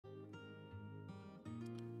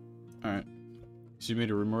Alright. So you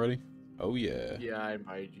made a room already? Oh, yeah. Yeah, I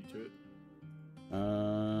invited you to it.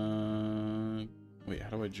 Wait, how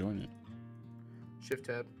do I join it? Shift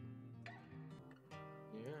tab.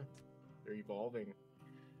 Yeah, they're evolving.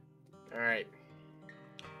 All right.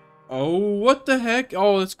 Oh, what the heck?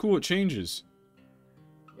 Oh, that's cool. It changes.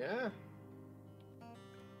 Yeah.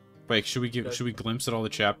 Wait, should we glimpse at all the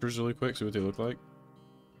chapters really quick, see what they look like?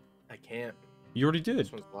 I can't. You already did.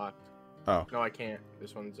 This one's locked. Oh. No, I can't.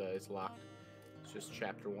 This one's it's locked. It's just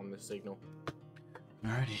chapter 1, the signal.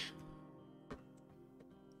 Alrighty.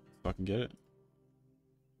 Fucking get it.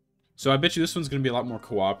 So I bet you this one's gonna be a lot more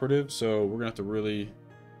cooperative, so we're gonna have to really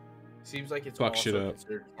Seems like it's fuck also shit up.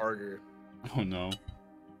 considered harder. Oh no.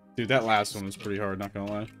 Dude, that last one was pretty hard, not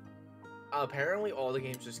gonna lie. Apparently all the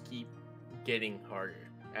games just keep getting harder.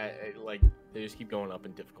 Like they just keep going up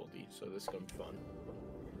in difficulty, so this is gonna be fun.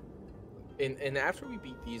 And after we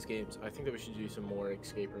beat these games, I think that we should do some more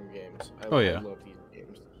escape room games. I love these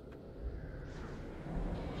games.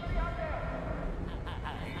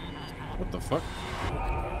 What the fuck?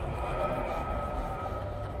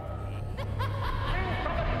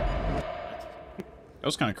 That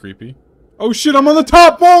was kind of creepy. Oh shit, I'm on the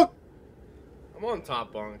top bunk! I'm on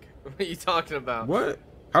top bunk. What are you talking about? What?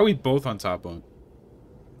 How are we both on top bunk?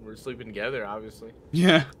 We're sleeping together, obviously.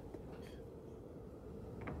 Yeah.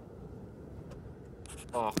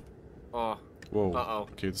 Oh. Oh. Whoa. Uh-oh.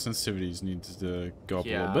 Okay, the sensitivities need to go up a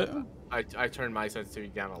little bit. I turned my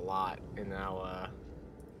sensitivity down a lot, and now,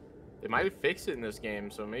 they might have fixed it in this game,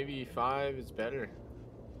 so maybe 5 is better.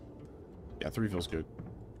 Yeah, 3 feels good.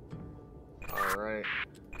 Alright.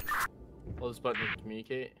 Hold this button to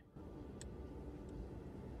communicate.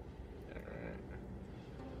 Alright.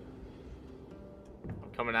 I'm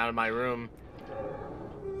coming out of my room.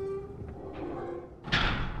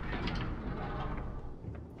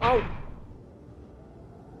 Oh!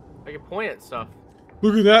 I can point at stuff.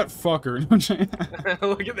 Look at that fucker.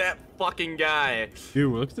 Look at that fucking guy.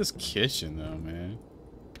 Dude, look at this kitchen though, man.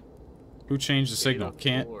 Who changed the signal?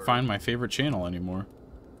 Can't find my favorite channel anymore.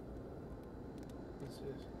 What's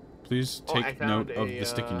this? Please take note of the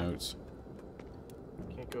sticky notes.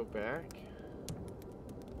 Can't go back.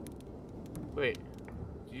 Wait.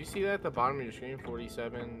 Do you see that at the bottom of your screen?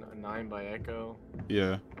 47, a 9 by Echo.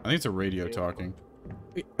 Yeah. I think it's a radio talking.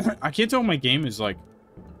 I can't tell if my game is like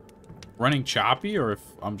running choppy or if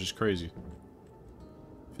I'm just crazy.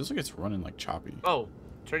 Feels like it's running like choppy. Oh,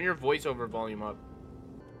 turn your voiceover volume up.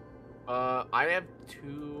 I have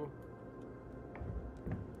two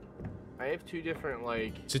different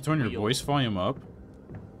like. Is it turn your voice volume up?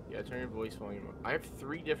 Yeah, turn your voice volume up. I have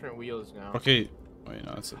 3 different wheels now. Okay. Wait,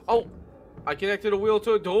 no, that's it. Oh, I connected a wheel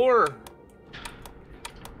to a door.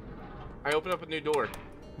 I opened up a new door.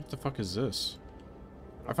 What the fuck is this?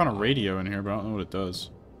 I found a radio in here, but I don't know what it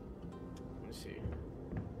does. Let me see.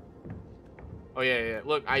 Oh yeah.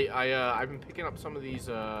 Look, I've been picking up some of these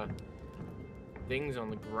things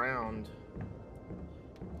on the ground.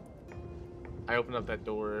 I opened up that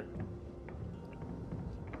door.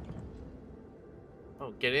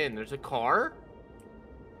 Oh, get in. There's a car?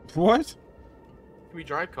 What? Can we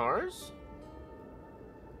drive cars?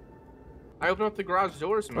 I opened up the garage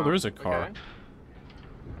door somehow. Oh, there is a car. Okay.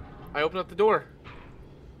 I opened up the door.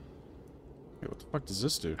 Hey, what the fuck does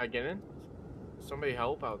this do? I get in? Somebody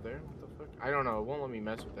help out there. What the fuck? I don't know. It won't let me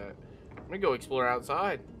mess with that. I'm gonna go explore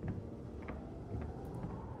outside.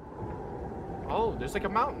 Oh, there's like a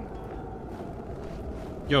mountain.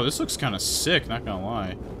 Yo, this looks kind of sick, not gonna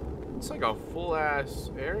lie. It's like a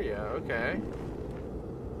full-ass area. Okay.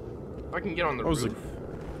 I can get on the roof.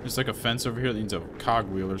 There's like a fence over here that needs a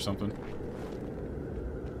cogwheel or something.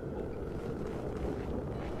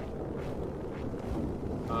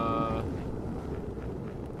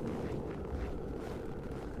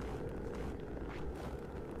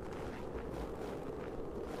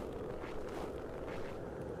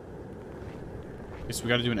 Guess we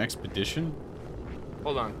gotta do an expedition?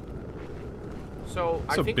 Hold on. So,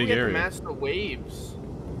 That's I think big we have area. to match the waves.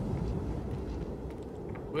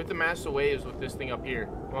 We have to match the waves with this thing up here.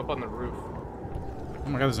 I'm up on the roof. Oh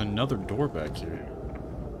my god, there's another door back here.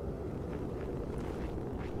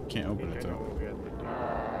 Can't open it though.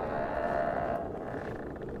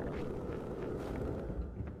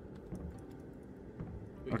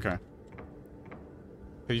 Okay.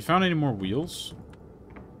 Have you found any more wheels?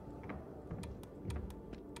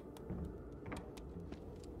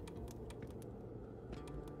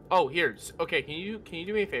 Oh, here. Okay, can you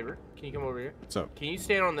do me a favor? Can you come over here? What's up? Can you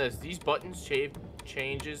stand on this? These buttons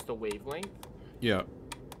changes the wavelength. Yeah.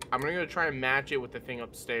 I'm gonna try and match it with the thing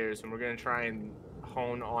upstairs, and we're gonna try and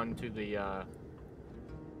hone onto the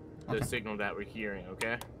Okay. signal that we're hearing.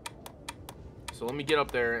 Okay. So let me get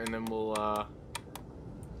up there, and then we'll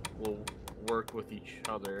work with each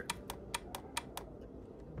other.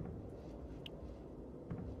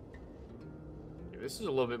 This is a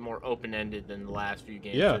little bit more open-ended than the last few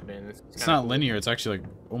games Yeah. have been. It's not linear. It's actually like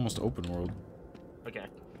almost open world. Okay.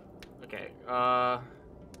 Okay.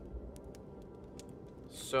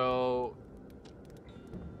 So,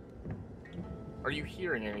 are you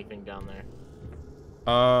hearing anything down there?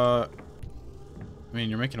 I mean,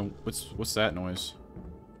 you're making a what's that noise?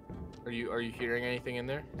 Are you hearing anything in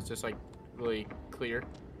there? It's just like really clear,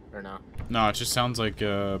 or no? No, it just sounds like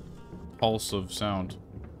a pulse of sound.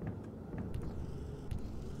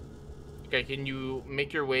 Okay, can you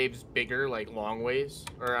make your waves bigger, like long waves?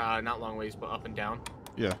 Or, not long waves, but up and down?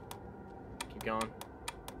 Yeah. Keep going.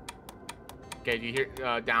 Okay, do you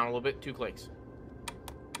hear, down a little bit? 2 clicks.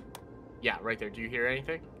 Yeah, right there. Do you hear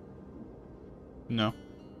anything? No.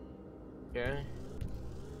 Okay.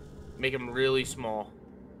 Make them really small.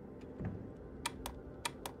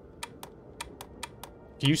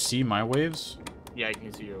 Can you see my waves? Yeah, I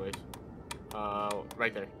can see your waves.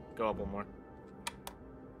 Right there. Go up one more.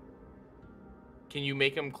 Can you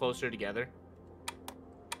make them closer together?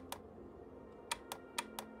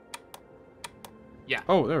 Yeah.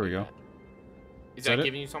 Oh, there we go. Is that it?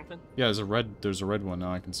 giving you something? Yeah, there's a red one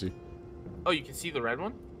now I can see. Oh, you can see the red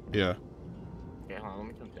one? Yeah. Okay, hold on, let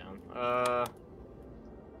me come down.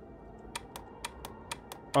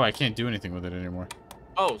 Oh, I can't do anything with it anymore.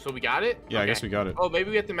 Oh, so we got it? Yeah, Okay. I guess we got it. Oh, maybe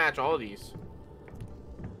we have to match all of these.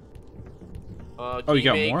 Oh, you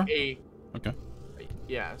got more? Okay.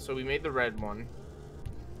 Yeah, so we made the red one.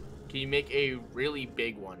 Can you make a really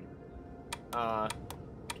big one?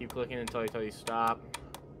 Keep clicking until I tell you stop.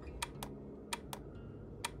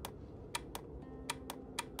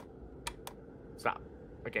 Stop.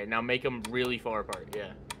 Okay, now make them really far apart.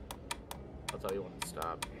 Yeah. I'll tell you when to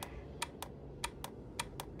stop.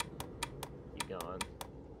 Keep going.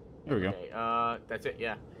 There we go. Okay, that's it,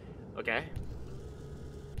 yeah. Okay.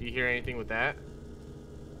 Do you hear anything with that?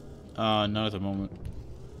 Not at the moment.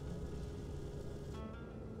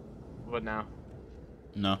 What now?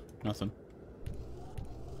 No, nothing.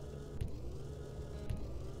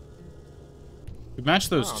 We matched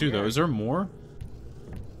those two, though. Is there more?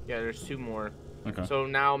 Yeah, there's 2 more. Okay. So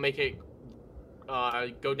now make it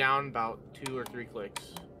go down about 2 or 3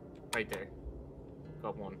 clicks. Right there. Go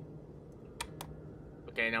up 1.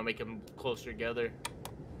 Okay, now make them closer together.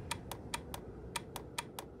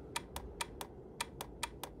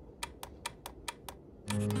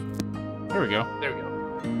 There we go. There we go.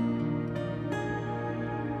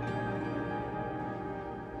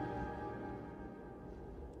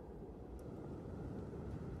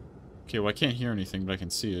 Okay, well I can't hear anything, but I can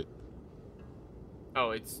see it.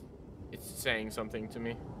 Oh, it's saying something to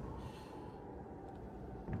me.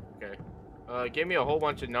 Okay. Give me a whole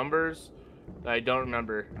bunch of numbers that I don't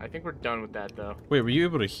remember. I think we're done with that though. Wait, were you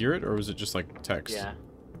able to hear it, or was it just like text? Yeah.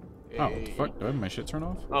 Oh, what the fuck? Do I have my shit turned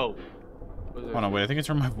off? Oh. Hold on, wait. I think I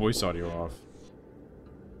turned my voice audio off.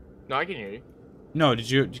 No, I can hear you. No,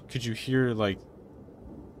 could you hear like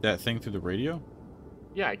that thing through the radio?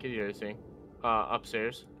 Yeah, I can hear this thing.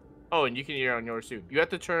 Upstairs. Oh, and you can hear on yours too. You have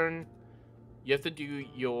to turn. You have to do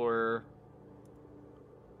your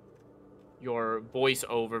voice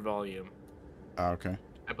over volume. Ah, okay.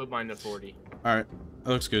 I put mine to 40. All right, that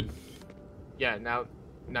looks good. Yeah, now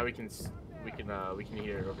we can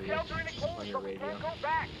hear it over here on your radio.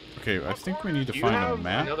 Okay, I think we need to Do you find have a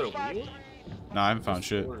map. another wheel? No, I haven't found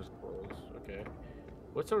shit. Door is closed. Okay.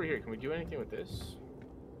 What's over here? Can we do anything with this?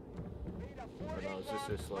 Or no, is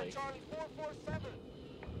this just like? Okay.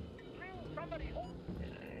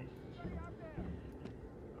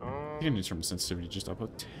 I think it needs some sensitivity just up a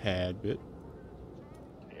tad bit.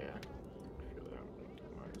 Yeah. I feel that.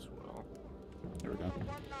 Might as well. There we go.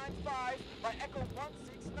 195 by Echo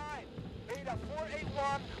 169. Beta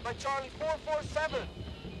 481 by Charlie 447.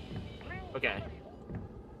 Okay.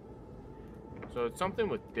 So it's something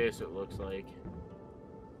with this, it looks like.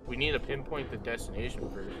 We need to pinpoint the destination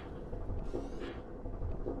first.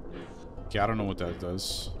 Okay, I don't know what that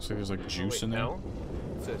does. Looks like there's like juice in there. No?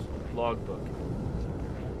 It says logbook.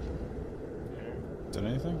 Is that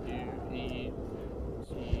anything?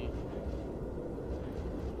 U-E-C.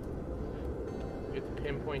 You have to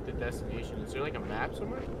pinpoint the destination. Is there like a map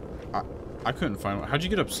somewhere? I couldn't find one. How'd you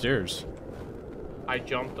get upstairs? I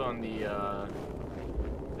jumped on the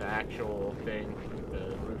actual thing,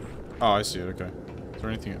 the roof. Oh, I see it. Okay. Is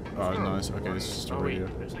there anything? Oh, no. Okay, this is just a wait, radio.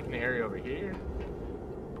 there's like an area over here.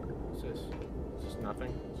 What's this? Is this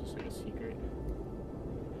nothing? Is this like a secret?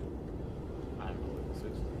 I don't know what this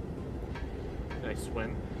is. Can I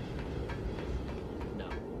swim? No.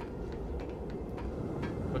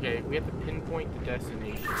 Okay, we have to pinpoint the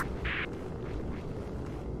destination.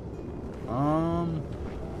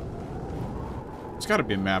 It's got to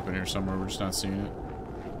be a map in here somewhere. We're just not seeing it.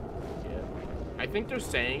 Yeah. I think they're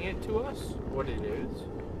saying it to us, what it is.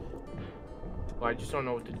 Well, I just don't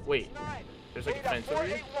know what to... Wait, there's like a fence over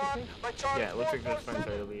here? Yeah, it looks like there's a fence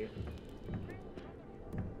right over here.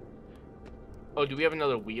 Oh, do we have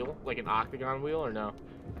another wheel? Like an octagon wheel, or no?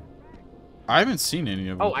 I haven't seen any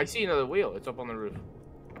of them. Oh, I see another wheel. It's up on the roof.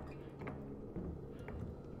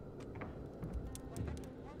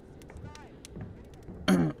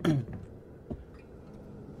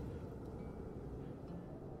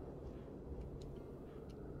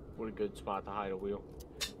 What a good spot to hide a wheel.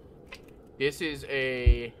 This is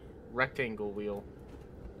a rectangle wheel.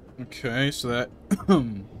 Okay, so that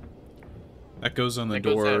that goes on the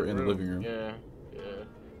door in the living room. Yeah, yeah.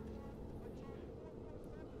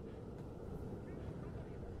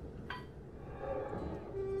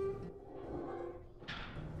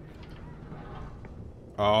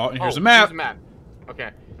 Oh, and here's a map. Here's a map.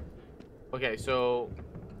 Okay. Okay, so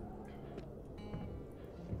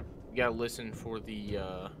you gotta listen for the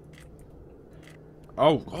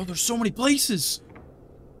Oh, there's so many places.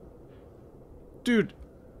 Dude,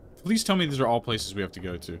 please tell me these are all places we have to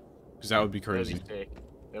go to, because that would be crazy. That would be sick.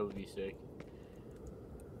 That would be sick.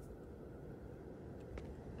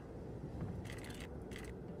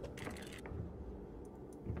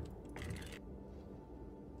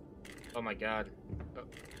 Oh my god.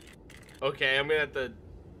 Okay, I'm gonna have to.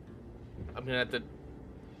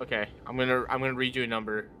 Okay, I'm gonna read you a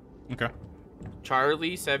number. Okay.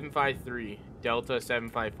 Charlie 753, Delta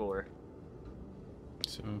 754.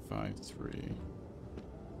 753.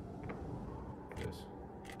 This.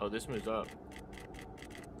 Oh, this moves up.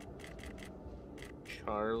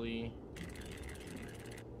 Charlie.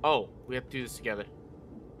 Oh, we have to do this together.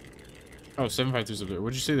 Oh, 753 is up there.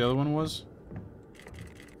 What'd you say the other one was?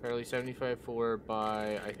 Charlie 754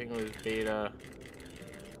 by, I think it was Beta.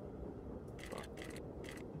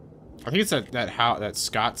 I think it's that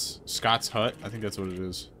Scott's hut. I think that's what it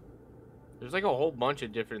is. There's like a whole bunch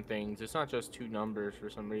of different things. It's not just two numbers for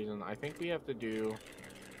some reason. I think we have to do.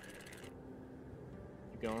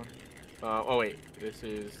 Keep going. Oh wait, this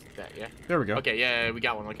is that, yeah. There we go. Okay, yeah, we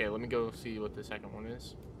got one. Okay, let me go see what the second one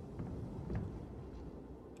is.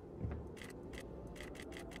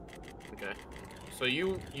 Okay. So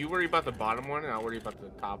you worry about the bottom one, and I'll worry about the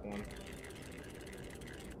top one.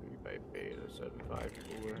 By Beta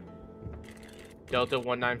 754. Delta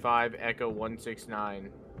 195, Echo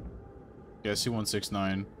 169. Yeah,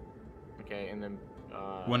 C169. Okay, and then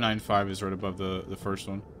 195 is right above the first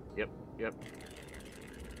one. Yep.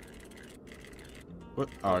 What?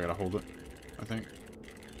 Oh, I gotta hold it, I think.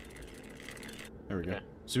 There we go. Okay.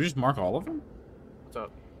 So we just mark all of them? What's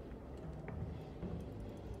up?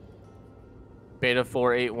 Beta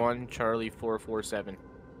 481, Charlie 447.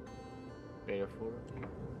 Beta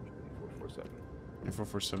 447.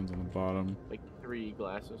 447's on the bottom. Like 3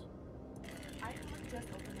 glasses. I just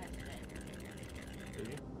opened that today. Did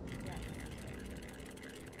you?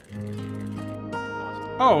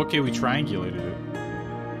 Awesome. Oh, okay, we triangulated it.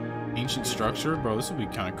 Ancient structure? Bro, this would be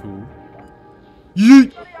kind of cool.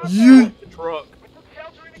 Yeet! Yeet! The truck.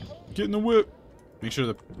 Get in the whip! Make sure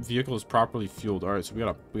the vehicle is properly fueled. Alright, so we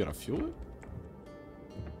gotta fuel it?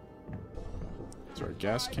 Is there a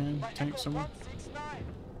gas tank somewhere?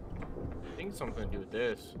 I think it's something to do with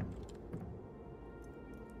this.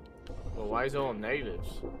 Well, why is it all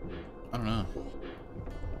negatives? I don't know.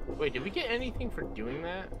 Wait, did we get anything for doing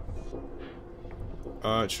that?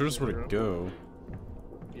 It showed us where to go.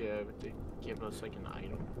 Yeah, but they give us like an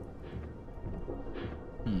item.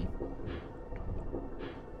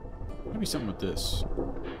 Maybe something with this.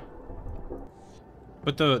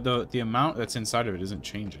 But the amount that's inside of it isn't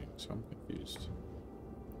changing, so I'm confused.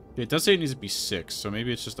 Yeah, it does say it needs to be 6, so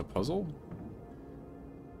maybe it's just a puzzle?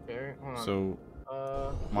 Okay, hold on. So,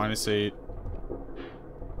 -8.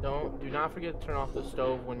 Do not forget to turn off the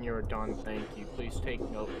stove when you're done. Thank you. Please take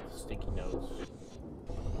note of the sticky notes.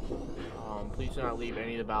 Please do not leave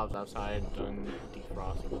any of the valves outside during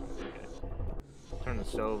defrosting. Okay. Turn the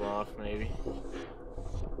stove off, maybe.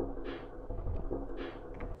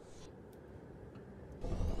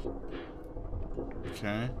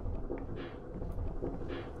 Okay.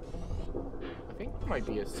 I think there might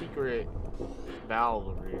be a secret valve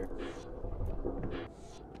over here.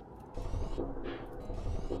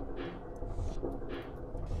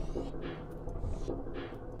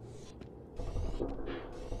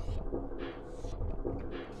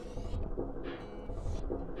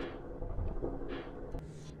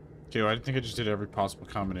 Okay, well, I think I just did every possible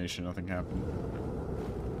combination. Nothing happened.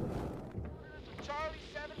 Charlie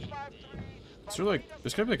Is there like,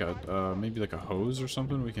 there's gotta be like a, maybe like a hose or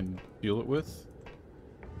something we can fuel it with?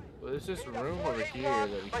 Well, there's this room over here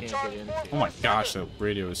that we can't get into. Oh my gosh, that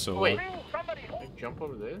radio is so Wait, loud. can I jump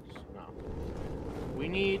over this? No. We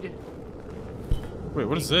need... Wait,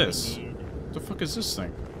 what is this? What the fuck is this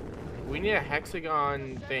thing? We need a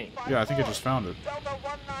hexagon thing. Yeah, I think I just found it. Delta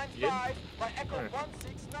 195 You did? by Echo Where?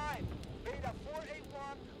 169. Beta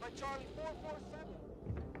 481 by Charlie 447.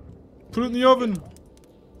 Put it in the oven!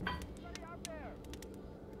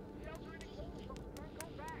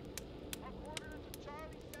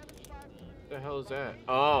 What the hell is that?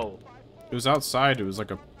 Oh. It was outside, it was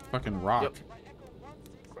like a fucking rock. Yep.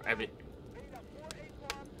 Grab it.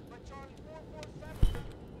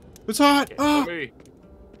 It's hot! Okay, Ah! maybe.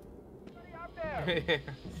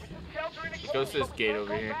 Goes to this gate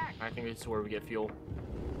over here. I think this is where we get fuel.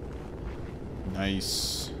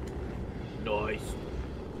 Nice. Nice.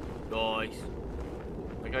 Nice.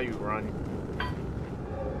 Like how you run.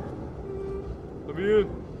 Let me in.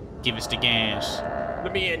 Give us the gas.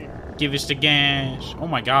 Let me in. Give us the gas. Oh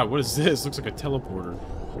my god, what is this? Looks like a teleporter.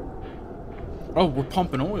 Oh, we're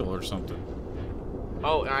pumping oil or something.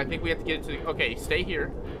 Oh, and I think we have to get it to the... Okay, stay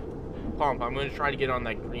here. Pump. I'm going to try to get on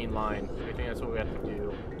that green line. I think that's what we have to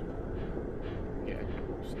do. Yeah.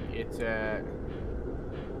 It's at...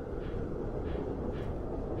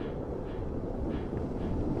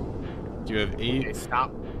 Do you have 8? Okay,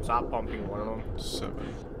 stop pumping one of them. 7.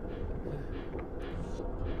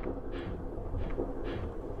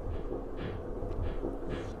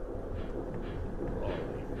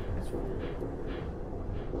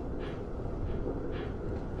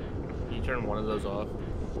 Can you turn one of those off?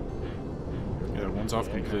 Yeah, one's off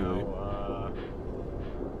Okay, completely. now,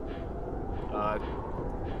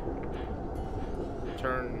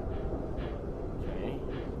 turn. Okay.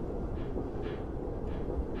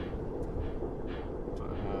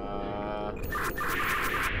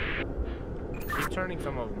 Keep turning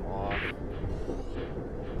some of them off.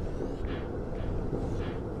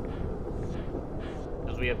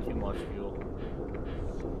 Because we have too much fuel.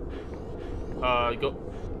 Go.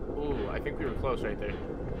 Ooh, I think we were close right there.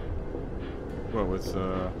 What, with,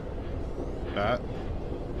 that?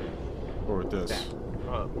 Or with this?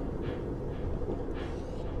 That.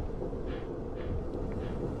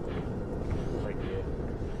 Like it.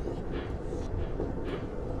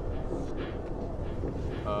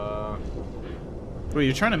 Wait,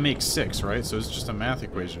 you're trying to make 6, right? So it's just a math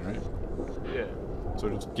equation, right? Yeah. So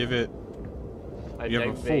just give it... You have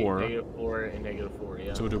a 4. Negative 4 and negative 4,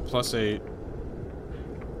 yeah. So we'll do +8.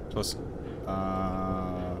 Plus...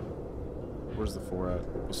 Where's the 4 at?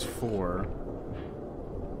 Plus 4.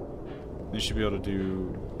 You should be able to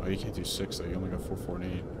do... Oh, you can't do 6, though. You only got 4, 4, and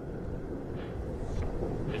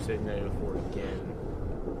 8. Just say negative 4 again.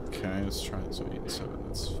 Okay, let's try it. So 8 and 7.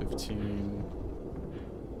 That's 15.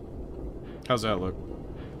 How's that look?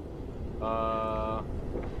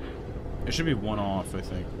 It should be 1 off, I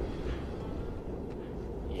think.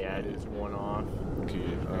 Yeah, it is 1 off. Okay,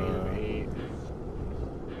 Negative 8.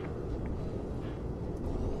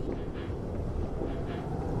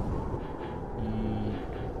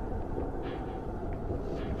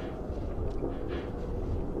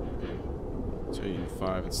 So 8 and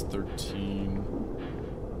 5, it's 13.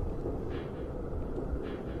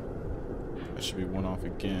 That should be 1 off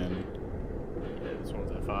again. Yeah, this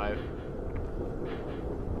one's at 5.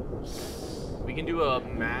 We can do a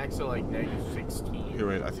max of like negative 16. Here,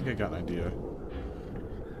 wait, I think I got an idea.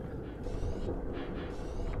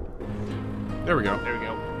 There we go. There we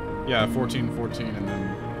go. Yeah, 14, 14, and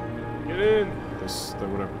then Get in. this, the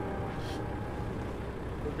whatever.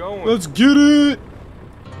 We're going. Let's get it!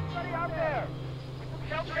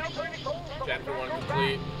 Chapter 1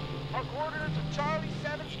 complete. Our coordinates are Charlie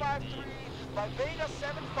 753 by Beta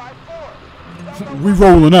 754. We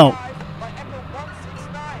rolling out. By Echo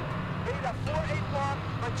 169. Beta 481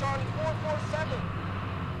 by Charlie 447.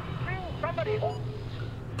 Somebody.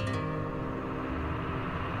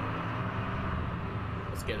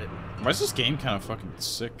 Let's get it. Why is this game kind of fucking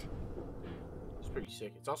sick? It's pretty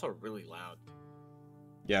sick. It's also really loud.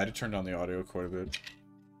 Yeah, I did turn down the audio quite a bit.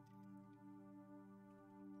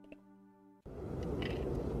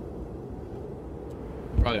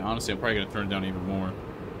 Probably, honestly, I'm probably gonna turn it down even more.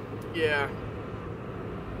 Yeah.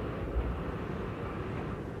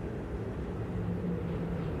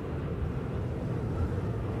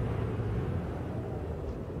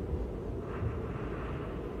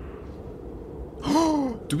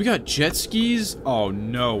 Do we got jet skis? Oh,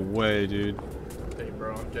 no way, dude. Hey,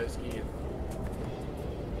 bro, I'm jet skiing.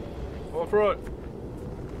 Off road.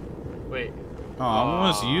 Wait. Oh, I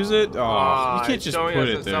want us to use it? Oh, you can't it's just showing put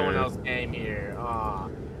us it that someone there. else came here.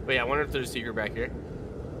 But yeah, I wonder if there's a secret back here.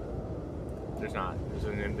 There's not. There's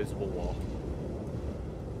an invisible wall.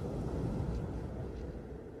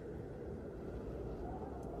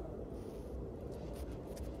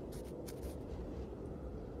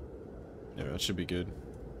 Yeah, that should be good.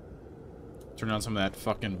 Turn on some of that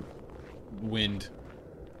fucking wind.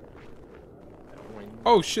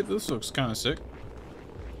 Oh shit, this looks kind of sick.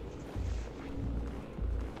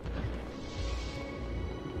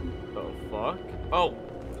 The fuck? Oh,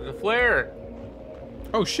 there's a flare.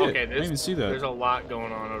 Oh shit, Okay, I didn't even see that. There's a lot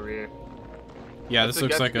going on over here. Yeah, this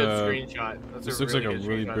looks like a screenshot. This looks like a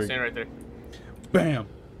really big. Stand right there. Bam.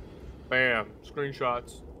 Bam.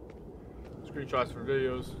 Screenshots. Screenshots for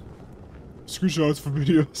videos. Screenshots for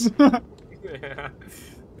videos. Yeah.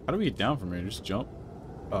 How do we get down from here? Just jump?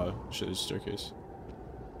 Oh, shit, there's a staircase.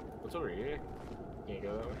 What's over here? Can't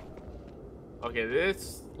go that way. Okay,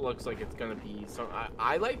 this looks like it's gonna be some.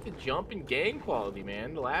 I like the jump in game quality,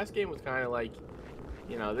 man. The last game was kind of like,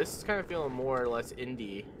 you know, this is kind of feeling more or less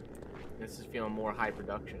indie. This is feeling more high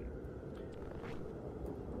production.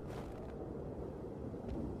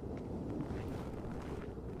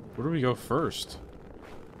 Where do we go first?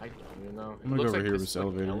 I don't even know. I'm gonna go over here with this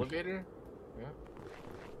elevator. Elevator? Yeah.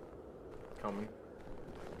 Coming.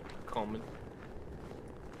 Coming.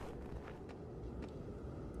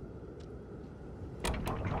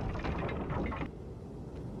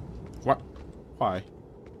 What? Why?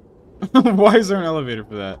 Why is there an elevator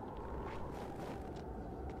for that?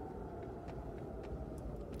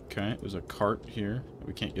 Okay, there's a cart here that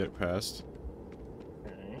we can't get past.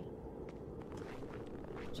 Okay.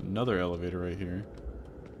 There's another elevator right here.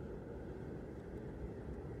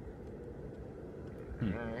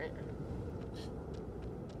 Alright.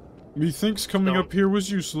 Methinks coming up here was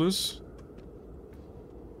useless.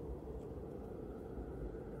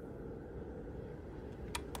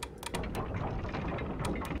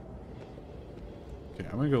 Okay,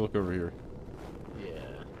 I'm gonna go look over here. Yeah.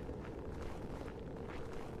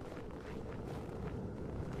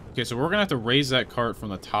 Okay, so we're gonna have to raise that cart from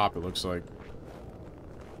the top, it looks like.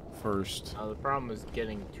 First. Now the problem is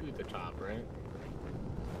getting to the top, right?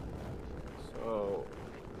 So...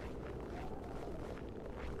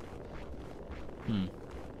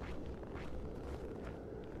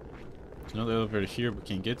 There's another elevator here, but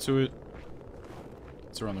can't get to it.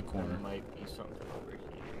 It's around the corner. There might be something over here.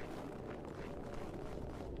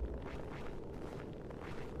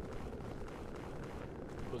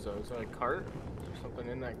 Was that a cart? Is there something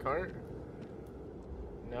in that cart?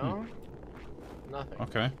 No? Nothing.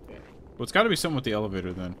 Okay. Well, it's got to be something with the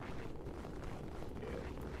elevator then. Yeah.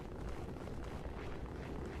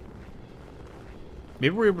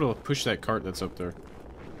 Maybe we're able to push that cart that's up there.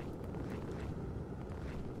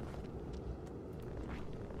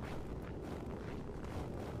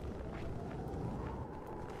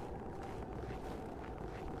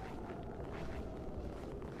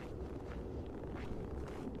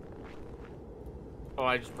 Oh,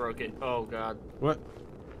 I just broke it. Oh god. What?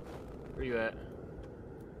 Where you at?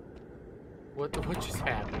 What just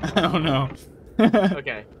happened? I don't know.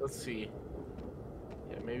 Okay, let's see.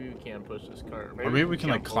 Yeah, maybe we can push this cart. Or maybe we can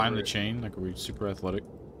like jump climb over the it. chain, like are we super athletic?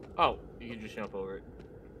 Oh, you can just jump over it.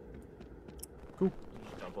 Cool.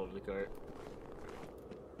 Just jump over the cart.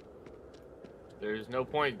 There's no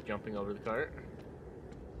point jumping over the cart.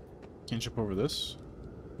 Can't jump over this?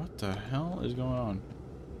 What the hell is going on?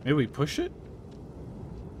 Maybe we push it?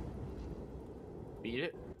 Beat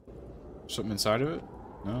it. Something inside of it?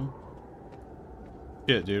 No?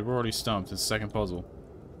 Shit, dude, we're already stumped. It's the second puzzle.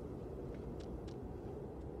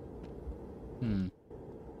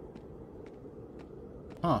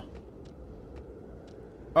 Huh.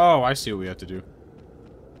 Oh, I see what we have to do.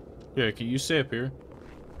 Yeah, can you stay up here?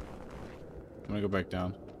 I'm gonna go back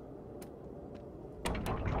down.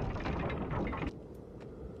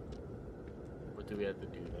 What do we have to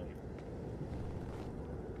do then?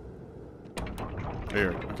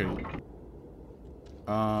 Here, okay.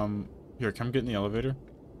 Here, come get in the elevator.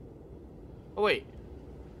 Oh, wait.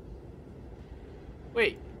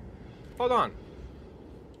 Wait. Hold on.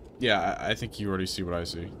 Yeah, I think you already see what I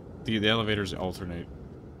see. The elevators alternate.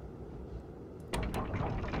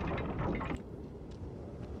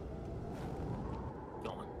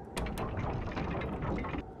 Going.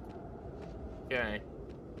 Okay.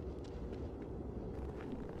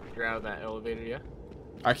 You're out of that elevator, yeah?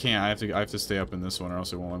 I can't. I have to stay up in this one, or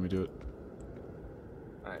else it won't let me do it.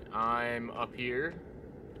 Alright, I'm up here.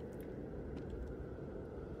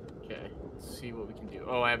 Okay, let's see what we can do.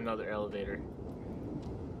 Oh, I have another elevator.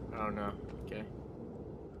 I don't know. Okay.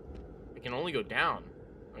 I can only go down.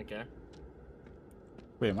 Okay.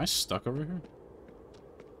 Wait, am I stuck over here?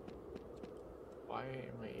 Why Why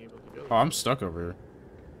am I able to go? Oh, I'm stuck over here.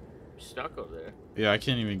 Stuck over there. Yeah, I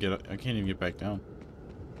can't even get back down.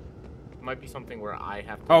 Might be something where I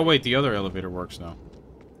have to. Oh wait, the other elevator works now.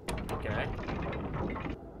 Okay.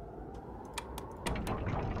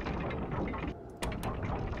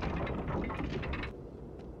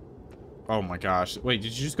 Oh my gosh. Wait,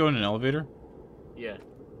 did you just go in an elevator? Yeah.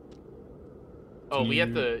 Oh, we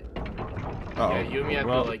have to. Uh-oh. Yeah, you and me have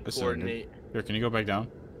Well, to like this isn't good. coordinate. Here, can you go back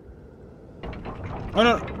down? Oh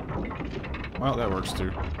no! Well, that works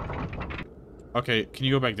too. Okay, can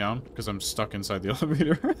you go back down? Because I'm stuck inside the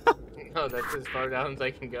elevator. No, that's as far down as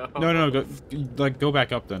I can go. No, go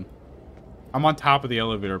back up then. I'm on top of the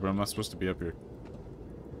elevator, but I'm not supposed to be up here.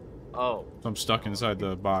 Oh. So I'm stuck inside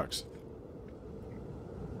the box.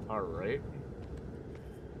 Alright.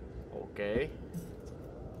 Okay.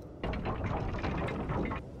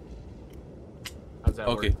 How's that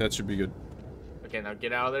Okay, work? that should be good. Okay, now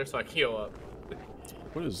get out of there so I can go up.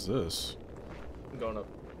 What is this? I'm going up.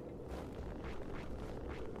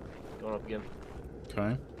 Going up again.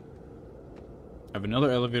 Okay. I have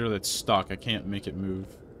another elevator that's stuck. I can't make it move.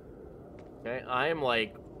 Okay, I am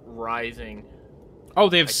like rising. Oh,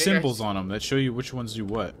 they have I think I symbols on them that show you which ones do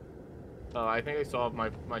what. Oh, I think I saw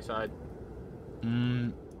my side.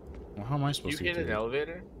 Well, how am I supposed to You get hit an to it?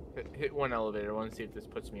 elevator? Hit one elevator. I want to see if this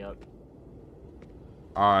puts me up.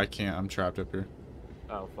 Oh, I can't. I'm trapped up here.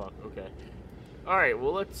 Oh, fuck. Okay. Alright,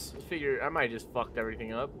 well, let's figure... I might just fucked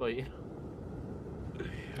everything up, but...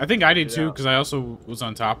 I think I did Figure it too, out. because I also was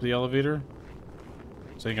on top of the elevator.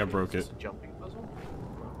 So I think I broke Is it. this a jumping puzzle?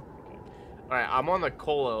 No. Okay. Alright, I'm on the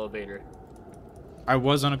coal elevator. I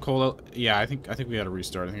was on a coal. Yeah, I think we had to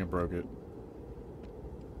restart. I think I broke it.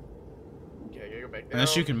 Okay, I gotta go back down.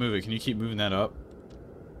 Unless you can move it. Can you keep moving that up?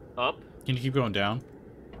 Up? Can you keep going down?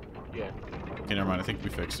 Yeah. Okay, never mind. I think we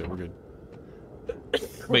fixed it. We're good.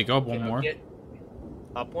 Wait, go up one Can I more. get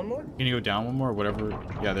up one more? Can you go down one more? Or whatever.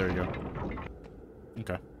 Yeah, there you go.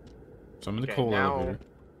 Okay. So I'm in the Okay, coal now- elevator.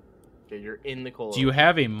 Okay, you're in the coal Do you elevator.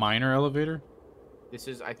 have a minor elevator?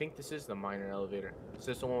 I think this is the minor elevator. Is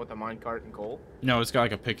this the one with the minecart and coal? No, it's got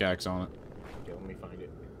like a pickaxe on it. Okay, let me find it.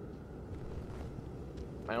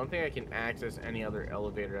 I don't think I can access any other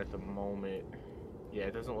elevator at the moment. Yeah,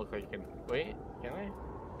 it doesn't look like I can. Wait, can I?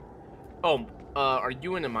 Oh, are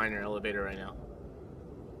you in the minor elevator right now?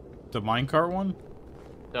 The minecart one?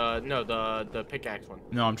 No, the pickaxe one.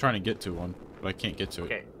 No, I'm trying to get to one, but I can't get to it.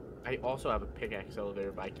 Okay, I also have a pickaxe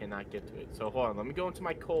elevator, but I cannot get to it. So hold on, let me go into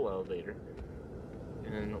my coal elevator.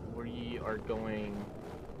 And we are going...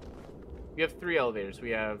 We have 3 elevators. We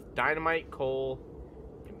have dynamite, coal,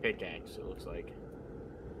 and pickaxe, it looks like.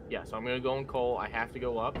 Yeah, so I'm going to go in coal. I have to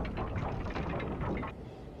go up.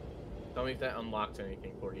 Tell me if that unlocks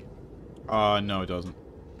anything for you. No, it doesn't.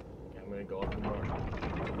 Okay, I'm going to go up more.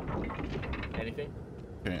 Anything?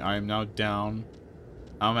 Okay, I am now down.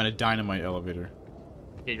 I'm at a dynamite elevator.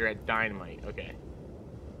 Okay, you're at dynamite. Okay.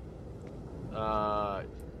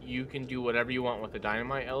 You can do whatever you want with the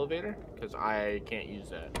dynamite elevator, because I can't use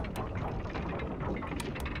that.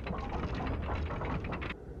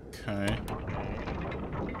 Okay.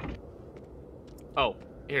 Okay. Oh,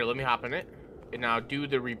 here, let me hop in it. And now do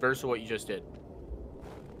the reverse of what you just did.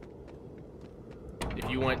 If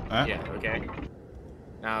you went... Yeah, okay.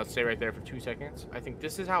 Now stay right there for 2 seconds. I think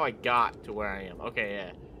this is how I got to where I am. Okay,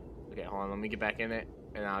 yeah. Okay, hold on. Let me get back in it.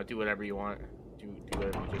 And I'll do whatever you want. Do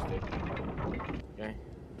whatever you just did. Okay.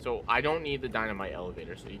 So I don't need the dynamite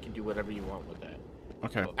elevator, so you can do whatever you want with that.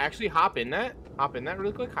 Okay. So actually, hop in that. Hop in that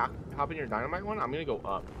really quick. Hop in your dynamite one. I'm gonna go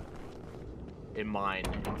up in mine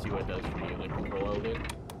and see what it does for you, like the coal elevator.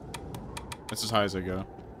 That's as high as I go.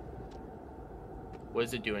 What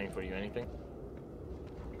is it doing for you? Anything?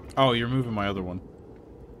 Oh, you're moving my other one.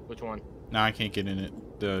 Which one? Nah, I can't get in it.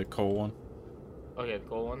 The coal one. Okay, the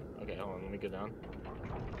coal one. Okay, hold on. Let me go down.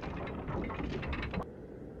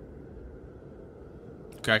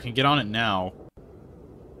 Okay, I can get on it now.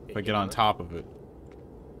 If Okay, I get on top of it.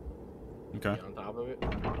 Okay. Get on top of it.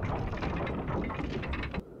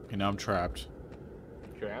 Okay, now I'm trapped.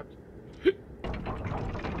 Trapped.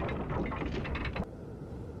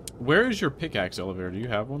 Where is your pickaxe elevator? Do you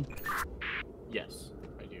have one? Yes,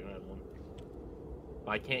 I do have one.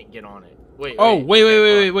 But I can't get on it. Wait. Oh,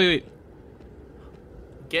 wait. Wait.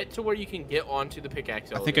 Get to where you can get onto the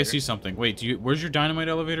pickaxe elevator. I think I see something. Wait, where's your dynamite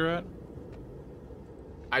elevator at?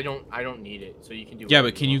 I don't need it, so you can do. Yeah, whatever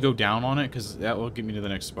but can you want. go down on it? Because that will get me to the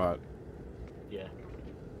next spot. Yeah.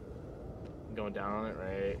 I'm going down on it,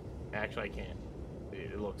 right? Actually, I can't.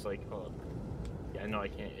 It looks like. Hold on. Yeah, no, I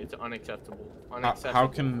can't. It's unacceptable. How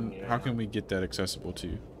can we get that accessible to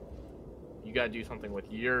you? You gotta do something with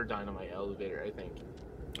your dynamite elevator, I think.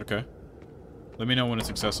 Okay. Let me know when it's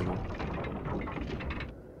accessible.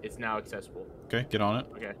 It's now accessible. Okay, get on it.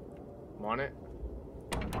 Okay. I'm on it.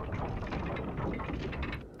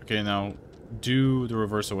 Okay, now do the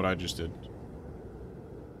reverse of what I just did.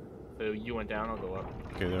 So you went down, I'll go up.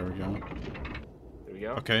 Okay, there we go. There we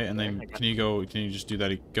go. Okay, and then can you just do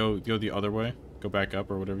that? Go the other way. Go back up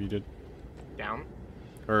or whatever you did. Down?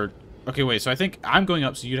 Or okay, wait. So I think I'm going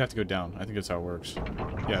up, so you'd have to go down. I think that's how it works.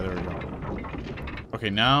 Yeah, there we go. Okay,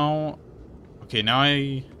 now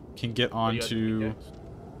I can get onto.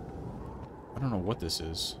 I don't know what this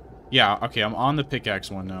is. Yeah, okay, I'm on the pickaxe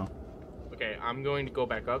one now. Okay, I'm going to go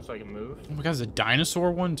back up so I can move. Oh my god, there's a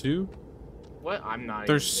dinosaur one too? What? I'm not.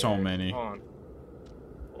 There's even so there. many.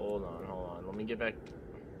 Hold on. Let me get back.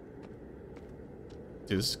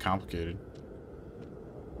 Dude, this is complicated.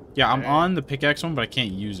 Yeah, I'm on the pickaxe one, but I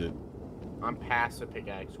can't use it. I'm past the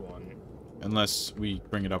pickaxe one. Unless we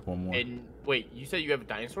bring it up one more. And wait, you said you have a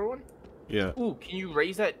dinosaur one? Yeah. Ooh, can you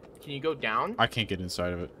raise that? Can you go down? I can't get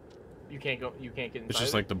inside of it. You can't go. You can't get inside. It's just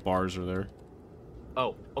of like the bars are there.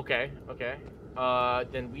 Oh, okay, okay.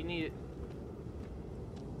 Then we need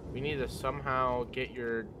to somehow get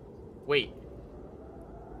your. Wait.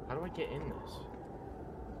 How do I get in this?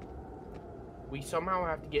 We somehow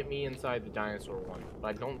have to get me inside the dinosaur one, but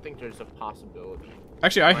I don't think there's a possibility.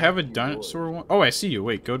 Actually, I have a dinosaur one. Oh, I see you.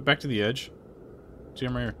 Wait, go back to the edge. See,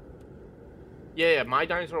 I'm right here. Yeah, my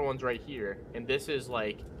dinosaur one's right here, and this is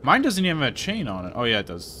like. Mine doesn't even have a chain on it. Oh yeah, it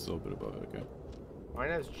does. It's a little bit above it. Okay. Mine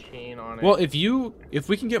has chain on it. Well, if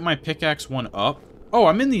we can get my pickaxe one up. Oh,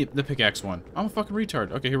 I'm in the pickaxe one. I'm a fucking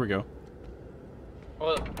retard. Okay, here we go.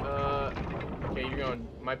 Well, okay, you're going.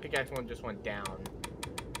 My pickaxe one just went down.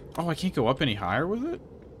 Oh, I can't go up any higher with it?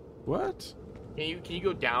 What? Can you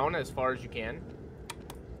go down as far as you can?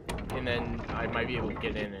 And then I might be able to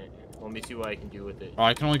get in it. Let me see what I can do with it. Oh,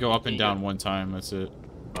 I can only go up and down one time. That's it.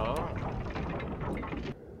 Oh.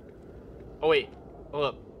 Oh wait. Hold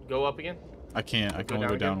up. Go up again. I can't. I can only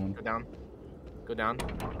go down one. Go down. Go down.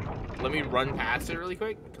 Let me run past it really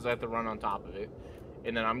quick because I have to run on top of it.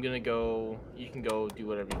 And then I'm gonna go. You can go do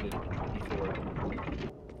whatever you did before.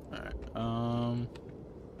 Alright.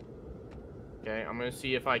 Okay, I'm gonna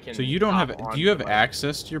see if I can. So you don't have. Do you have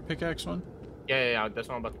access to your pickaxe one? Yeah. That's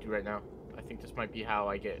what I'm about to do right now. I think this might be how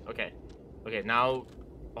I get. Okay. Okay. Now,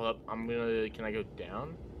 hold up. I'm gonna. Can I go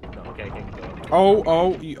down? No. Okay. I can't go up.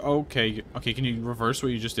 Oh. Okay. Okay. Can you reverse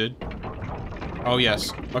what you just did? Oh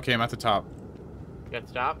yes. Okay. I'm at the top. You got to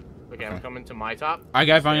stop. Okay. I'm coming to my top. I'm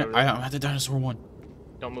at the dinosaur one.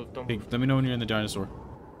 Don't move. Don't Hey, move. let me know when you're in the dinosaur.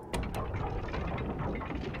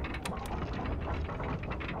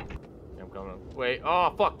 I'm coming. Wait.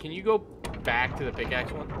 Oh fuck. Can you go back to the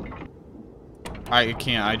pickaxe one? I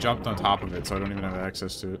can't. I jumped on top of it, so I don't even have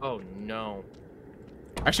access to it. Oh no.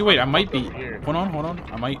 Actually, wait. I might be. Here. Hold on.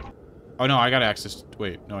 I might. Oh no, I got access.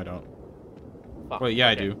 Wait, no, I don't. Fuck. Wait,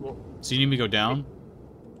 yeah, Okay, I do. well, So you need me to go down?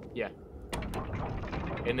 yeah.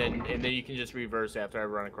 And then you can just reverse after I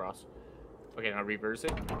run across. Okay, now reverse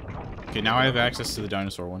it. Okay, now I have access to the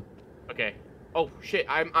dinosaur one. Okay. Oh shit,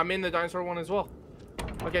 I'm in the dinosaur one as well.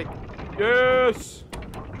 Okay. Yes.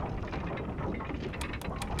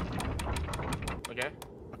 Okay.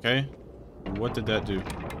 Okay. What did that do?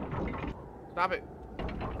 Stop it.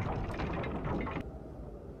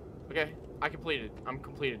 Okay, I completed. I'm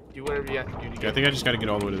completed. Do whatever you have to do to Okay, I get. think I just got to get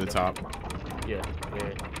all the way to the top. Yeah.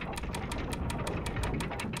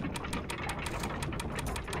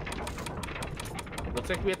 Looks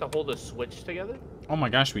like we have to hold a switch together. Oh my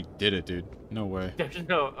gosh, we did it, dude. No way. There's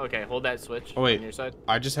no. Okay, hold that switch. Oh, wait. On your side.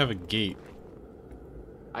 I just have a gate.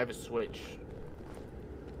 I have a switch.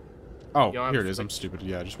 Oh, You don't have here a it is. I'm switch? stupid.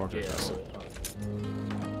 Yeah, I just walked right Yeah. past it.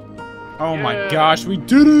 Oh my Yeah. gosh, we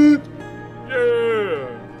did it!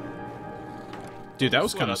 Yeah. Dude, that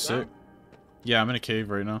was Split kind of up sick. now? Yeah, I'm in a cave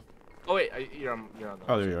right now. Oh wait, you're on the.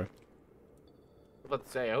 Oh, there you are. I was about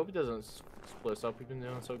to say, I hope it doesn't split us up. We've been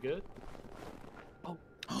doing so good.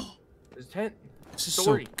 Oh, there's a tent. This is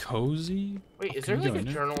Story. so cozy. Wait, Oh, is can there we like go a in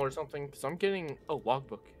there? journal or something? Because I'm getting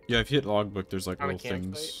logbook Yeah, if you hit logbook, there's like on a little things.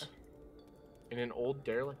 campsite in an old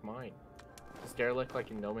derelict mine. Is derelict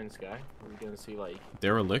like in No Man's Sky? Are we gonna see like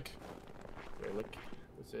Derelict? derelict?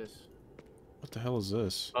 What's this? What the hell is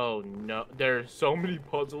this? Oh no, there's so many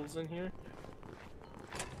puzzles in here.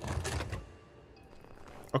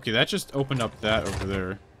 Okay, that just opened up that over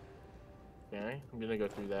there. Okay, I'm gonna go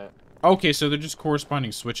through that. Okay, so they're just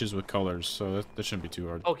corresponding switches with colors, so that shouldn't be too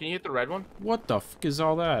hard. Oh, can you hit the red one? What the fuck is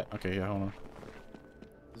all that? Okay, yeah, hold on.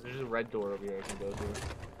 There's a red door over here I can go through.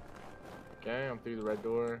 Okay, I'm through the red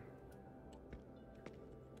door.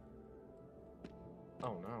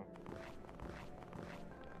 Oh no.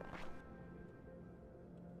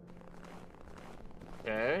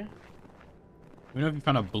 Okay. Let me know if you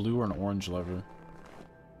found a blue or an orange lever.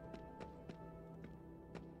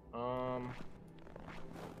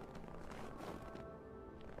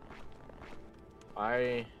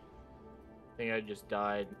 I think I just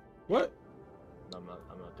died. What? No, I'm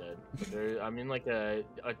not dead. But I'm in like a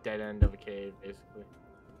dead end of a cave, basically.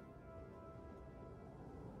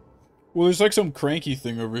 Well, there's like some cranky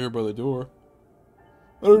thing over here by the door.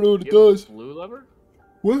 I don't know what it You have does. a blue lever?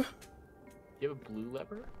 What? You have a blue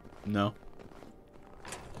lever? No.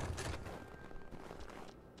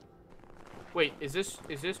 Wait, is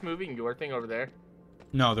this moving your thing over there?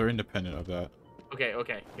 No, they're independent of that. Okay,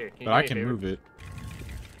 okay. Here, can you But I can move it.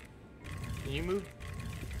 Can you move?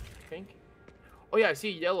 I think. Oh yeah, I see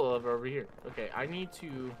a yellow lever over here. Okay, I need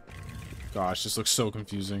to. Gosh, this looks so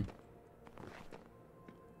confusing.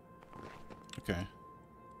 Okay.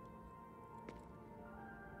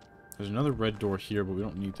 There's another red door here, but we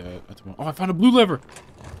don't need that at the moment. Oh, I found a blue lever!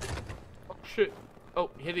 Oh shit. Oh,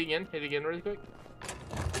 hit it again. Hit it again really quick.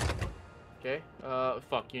 Okay.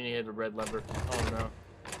 Fuck. You need to hit the red lever. Oh no.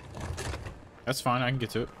 That's fine. I can get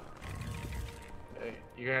to it. Okay.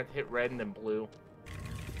 You're gonna have to hit red and then blue.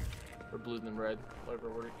 Or blue then red. Whatever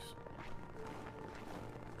works.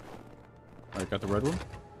 Alright, got the red one.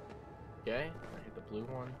 Okay. I hit the blue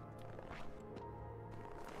one.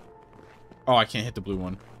 Oh, I can't hit the blue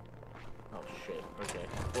one. Oh shit. Okay.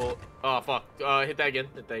 Well. Oh fuck. Hit that again.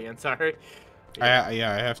 Hit that again. Sorry. Yeah,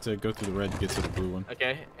 I have to go through the red to get to the blue one.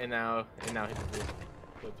 Okay. And now hit the blue.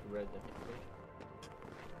 Go to red.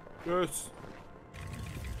 Then. Yes.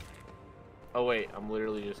 Oh wait. I'm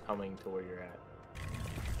literally just coming to where you're at.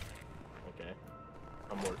 Okay.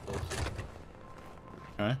 I'm worthless.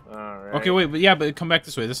 Okay. Alright. Okay, wait, but yeah, but come back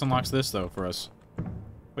this way. This unlocks this, though, for us.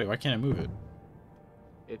 Wait, why can't I move it?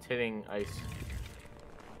 It's hitting ice.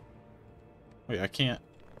 Wait, I can't...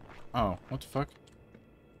 Oh, what the fuck?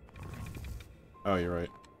 Oh, you're right.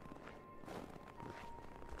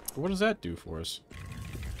 What does that do for us?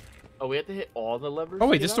 Oh, we have to hit all the levers? Oh,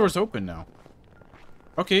 to wait, get this out? door's open now.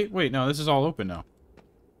 Okay, wait, no, this is all open now.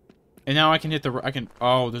 And now I can hit the...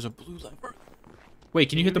 Oh, there's a blue lever. Wait,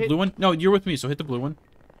 can you hit the blue one? No, you're with me, so hit the blue one.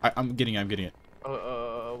 I'm getting it.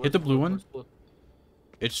 Hit the blue one. Blue?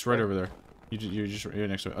 It's right over there. You're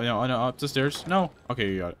next to it. Oh, no, up the stairs. No. Okay,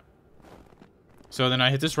 you got it. So then I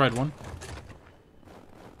hit this red one.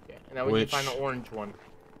 Okay, and now we need to find the orange one.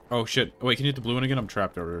 Oh, shit. Wait, can you hit the blue one again? I'm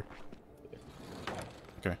trapped over here.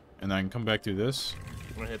 Okay, and then I can come back through this.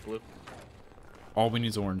 I'm gonna hit blue. All we need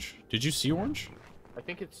is orange. Did you see orange? I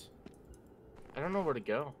think it's... I don't know where to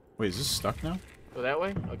go. Wait, is this stuck now? Go that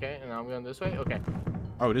way? Okay, and now I'm going this way? Okay.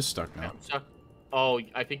 Oh, it is stuck Yeah, now. I'm stuck. Oh,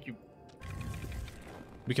 I think you...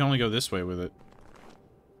 We can only go this way with it.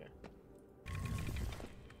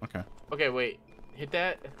 Okay. Okay, wait. Hit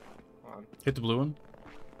that. Hold on. Hit the blue one.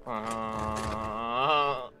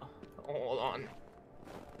 Hold on.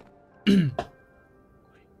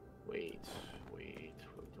 Wait.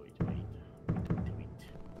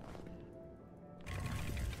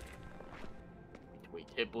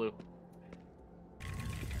 Hit blue.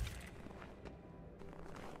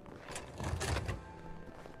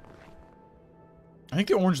 I think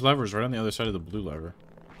the orange lever is right on the other side of the blue lever.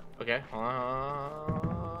 Okay.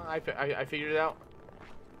 I figured it out.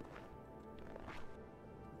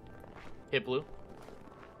 Hit blue.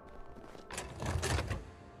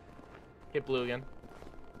 Hit blue again.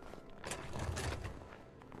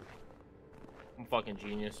 I'm fucking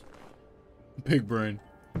genius. Big brain.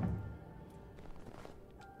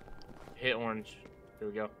 Hit orange. There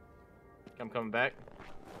we go. I'm coming back.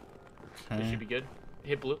 This Okay. should be good.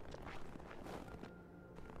 Hit blue.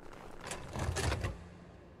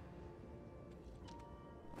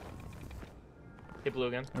 Hit blue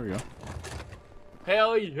again. There we go.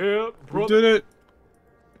 Hell yeah, We bro. did it!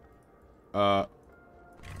 There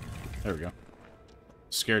we go.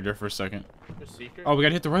 Scared there for a second. Secret? Oh, we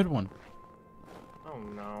gotta hit the red one. Oh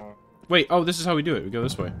no. Wait, oh, this is how we do it. We go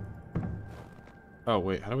this way. Oh,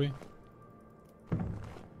 wait, how do we? I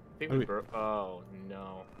think How do we we- broke. Oh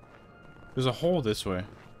no. There's a hole this way.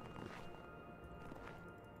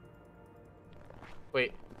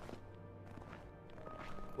 Wait.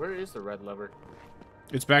 Where is the red lever?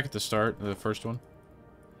 It's back at the start, the first one.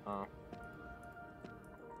 Oh.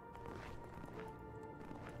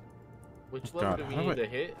 Which Oh, lever God, do we how do need I- to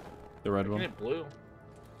hit? The red I can one. hit blue.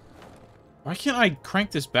 Why can't I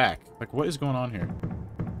crank this back? Like, what is going on here?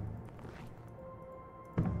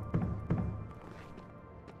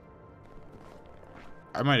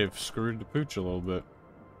 I might have screwed the pooch a little bit.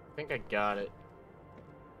 I think I got it.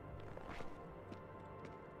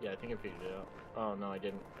 Yeah, I think I figured it out. Oh no, I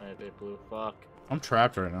didn't. I hit blue. Fuck. I'm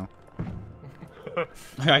trapped right now.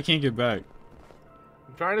 I can't get back.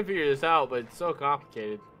 I'm trying to figure this out, but it's so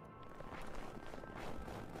complicated.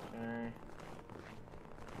 Okay.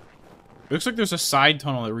 It looks like there's a side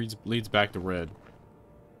tunnel that leads back to red.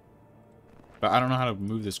 But I don't know how to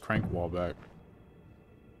move this crank wall back.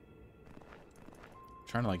 I'm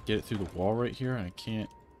trying to like get it through the wall right here and I can't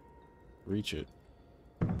reach it.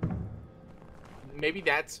 Maybe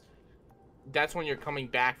that's when you're coming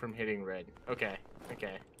back from hitting red. Okay.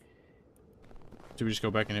 Okay. Did we just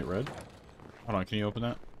go back and hit red? Hold on, can you open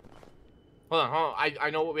that? Hold on. I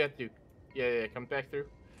know what we have to do. Yeah, come back through.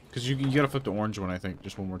 Because you gotta flip the orange one, I think.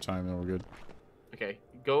 Just one more time, then we're good. Okay.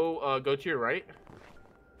 Go to your right.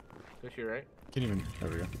 Go to your right. Can't even... There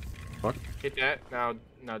we go. Fuck. Hit that.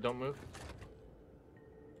 Now don't move.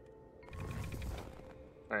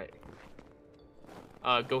 Alright.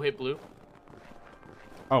 Go hit blue.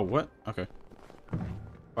 Oh, what? Okay.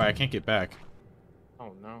 Why, I can't get back.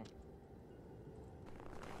 Oh, no.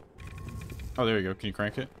 Oh, there you go. Can you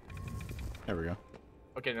crank it? There we go.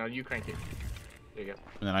 Okay, now you crank it. There you go.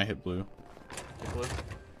 And then I hit blue. Hit blue.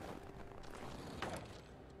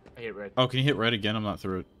 I hit red. Oh, can you hit red again? I'm not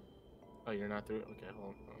through it. Oh, you're not through it? Okay,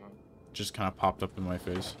 hold on. Just kind of popped up in my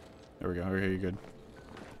face. There we go. Okay, you're good.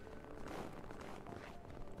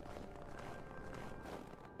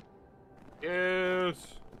 Yes!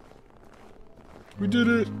 We did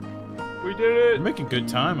it! We did it! We're making good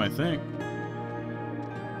time, I think.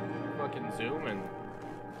 Fucking zoom and...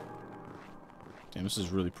 Damn, this is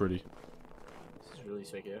really pretty. This is really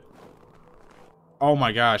sick, yeah. Oh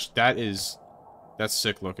my gosh, that's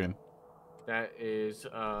sick looking. That is,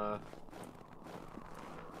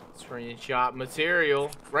 screenshot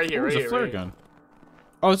material. Right here, There's right a here. flare right gun.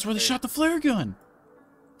 Oh, it's where they Hey. shot the flare gun!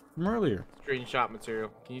 From earlier. Here. Screenshot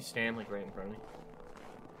material. Can you stand, like, right in front of me?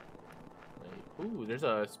 Like, ooh, there's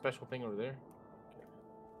a special thing over there.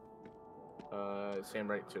 Stand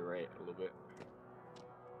right to the right a little bit.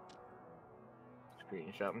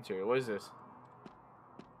 Screenshot material. What is this?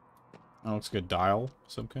 Oh, looks like a dial of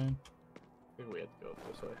some kind. I think we have to go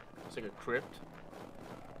this way. It's like a crypt.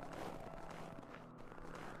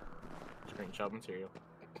 Screenshot material.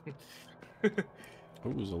 Oh,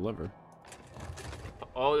 it was a lever.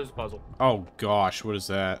 Oh, there's a puzzle. Oh gosh, what is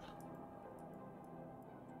that?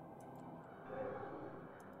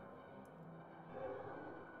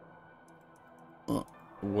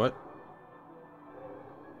 What?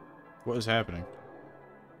 What is happening?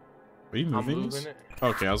 Are you I'm moving moving these? it.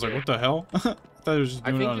 Okay, I was like, Yeah. what the hell? I thought it was just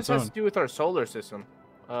I doing it think on this its has own. to do with our solar system.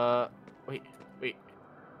 Wait.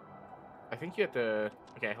 I think you have to...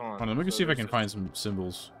 Okay, hold on. Hold on, let me So see if I there's can a find some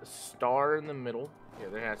symbols. star in the middle. Yeah,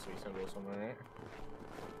 there has to be symbols somewhere, right?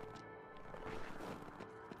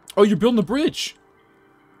 Oh, you're building the bridge!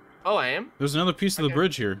 Oh, I am? There's another piece of the Okay.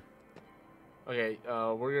 bridge here. Okay,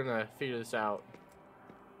 we're gonna figure this out.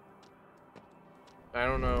 I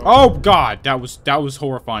don't know. Oh god, that was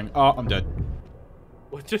horrifying. Oh, I'm dead.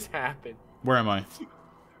 What just happened? Where am I?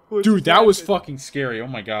 What Dude, just that was happened? fucking scary. Oh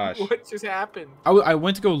my gosh. What just happened? I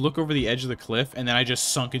went to go look over the edge of the cliff, and then I just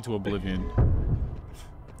sunk into oblivion.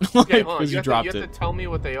 Okay, Like, hold on. 'cause You have, dropped you have it. to tell me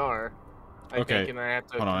what they are. I Okay. think, and I have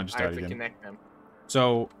to. Hold on, I just have died to again. connect them.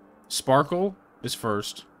 So, sparkle is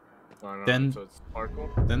first, No, Then- so it's sparkle.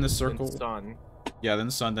 then the Then circle. sun. Yeah, then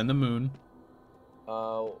the sun, then the moon,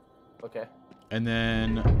 Oh, okay. and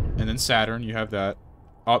then Saturn. You have that.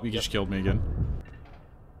 Oh, you just killed me again.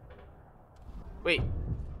 Wait.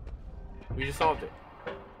 We just solved it.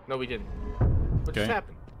 No, we didn't. What just Okay.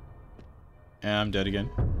 happened? And I'm dead again.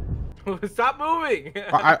 Stop moving!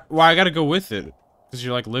 Well, I gotta go with it, because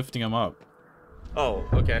you're like lifting them up. Oh,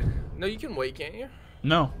 okay. No, you can wait, can't you?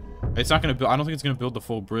 No, it's not gonna build. I don't think it's gonna build the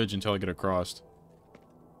full bridge until I get across.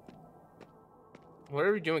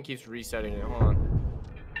 Whatever you're doing keeps resetting it. Hold on.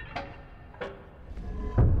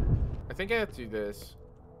 I think I have to do this.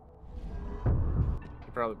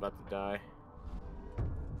 You're probably about to die.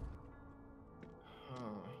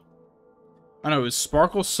 Oh. I know, it was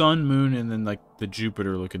sparkle, sun, moon, and then like the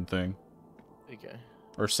Jupiter looking thing. Okay.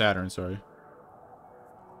 Or Saturn, sorry.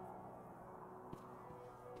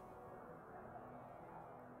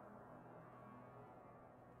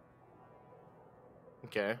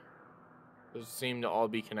 Okay. Those seem to all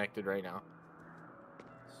be connected right now.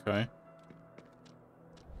 Okay.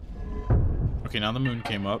 Okay, now the moon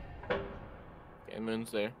came up. Okay,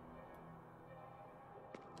 moon's there.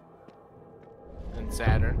 And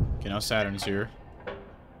Saturn. Okay, now Saturn's here.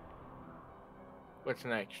 What's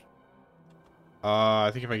next? I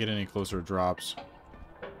think if I get any closer, it drops.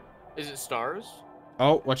 Is it stars?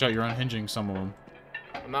 Oh, watch out, you're unhinging some of them.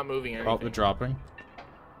 I'm not moving anything. Oh, they're dropping.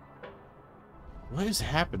 What is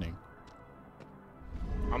happening?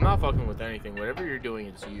 I'm not fucking with anything. Whatever you're doing,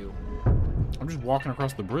 it's you. I'm just walking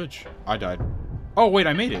across the bridge. I died. Oh, wait,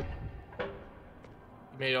 I made it. You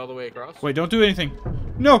made it all the way across? Wait, don't do anything.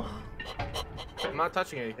 No! I'm not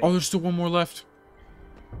touching anything. Oh, there's still one more left.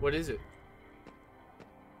 What is it?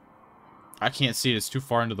 I can't see it. It's too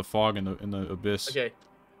far into the fog in the abyss. Okay.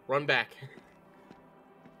 Run back.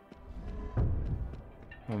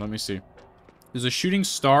 Well, let me see. There's a shooting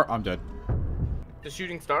star. I'm dead. The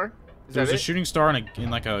shooting star? Is There's that a it? shooting star in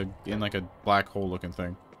like a black hole looking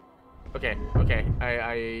thing. Okay, okay.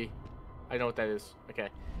 I know what that is. Okay.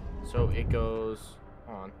 So it goes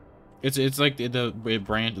on. It's like the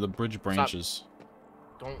bridge branches.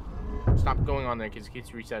 Don't stop going on there because it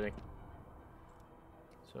keeps resetting.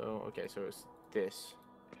 So okay, so it's this.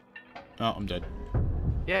 Oh, I'm dead.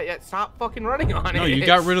 Yeah, stop fucking running on it. No, you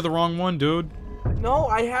got rid of the wrong one, dude. No,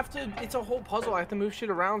 I have to. It's a whole puzzle. I have to move shit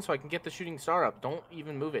around so I can get the shooting star up. Don't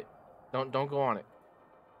even move it. Don't go on it.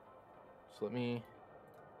 So let me.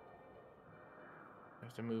 I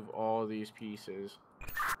have to move all these pieces.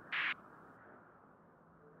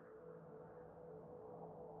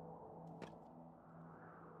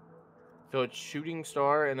 So it's shooting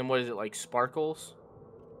star, and then what is it, like sparkles?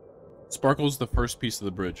 Sparkle's the first piece of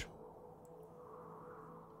the bridge.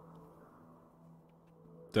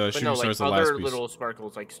 The But shooting no, star like is the last other piece. little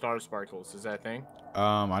sparkles, like star sparkles. Is that a thing?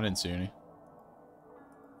 I didn't see any.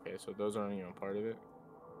 Okay, so those aren't even part of it.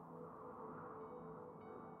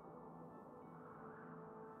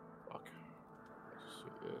 Fuck. Let's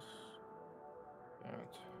see this.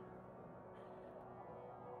 That.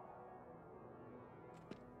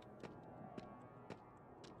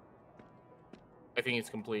 I think it's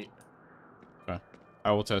complete. Okay.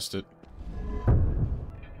 I will test it.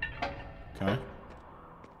 Okay.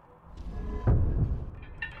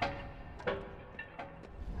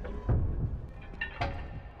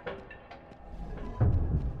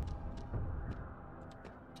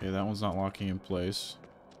 Okay, that one's not locking in place.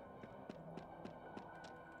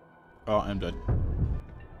 Oh, I'm dead.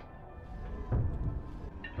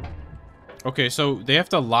 Okay, so they have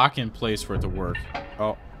to lock in place for it to work.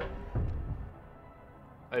 Oh.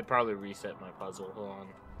 I'd probably reset my puzzle. Hold on.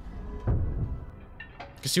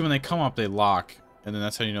 Cause see, when they come up, they lock, and then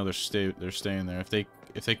that's how you know they're staying there. If they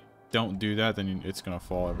don't do that, then it's gonna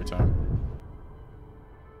fall every time.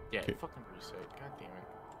 Yeah, Okay. fucking reset. God damn it.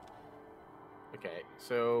 Okay,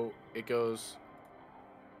 so it goes.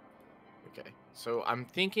 Okay, so I'm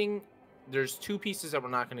thinking there's two pieces that we're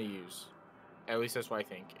not going to use. At least that's what I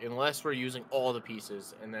think. Unless we're using all the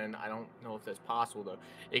pieces, and then I don't know if that's possible though.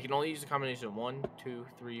 It can only use a combination of 1, 2,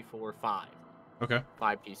 3, 4, 5. Okay.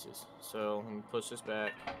 5 pieces. So let me push this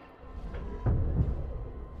back.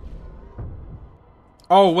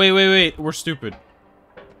 Oh, wait. We're stupid.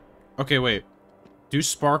 Okay, wait. Do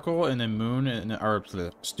Sparkle and then Moon, or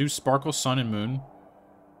do Sparkle, Sun, and Moon.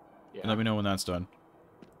 Yeah. And let me know when that's done.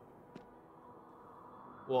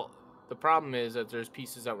 Well, the problem is that there's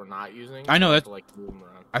pieces that we're not using. I know so I have that. to, like, move them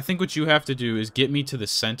around. I think what you have to do is get me to the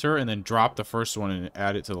center and then drop the first one and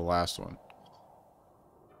add it to the last one.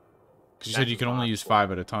 Because you said you can only use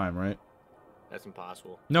 5 at a time, right? That's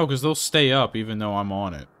impossible. No, because they'll stay up even though I'm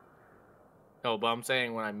on it. No, but I'm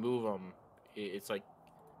saying when I move them, it's like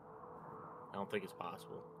I don't think it's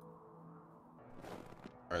possible.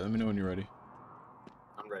 Alright, let me know when you're ready.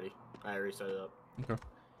 I'm ready. I already set it up. Okay.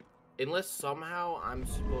 Unless somehow I'm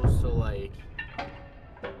supposed to, like...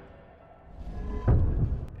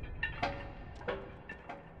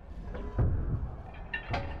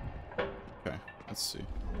 Okay, let's see.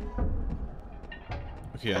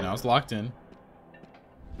 Okay, yeah, now it's locked in.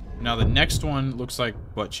 Now the next one looks like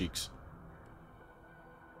butt cheeks.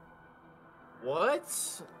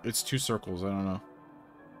 What? It's 2 circles, I don't know.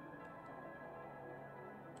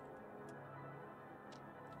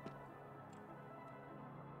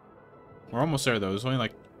 We're almost there, though. There's only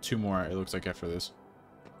like 2 more, it looks like, after this.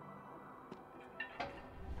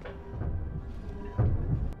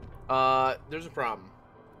 There's a problem.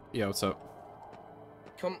 Yeah, what's up?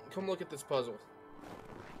 Come look at this puzzle.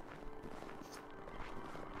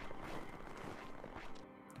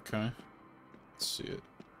 Okay. Let's see it.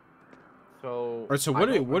 So... Alright, so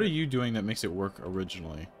what are you doing that makes it work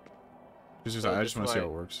originally? Because I just want to see how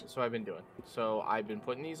it works. So I've been doing. So I've been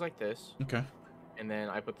putting these like this. Okay. And then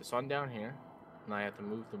I put the sun down here. And I have to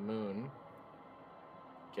move the moon.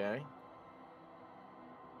 Okay.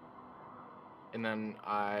 And then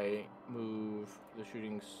I move the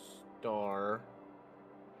shooting star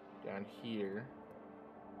down here.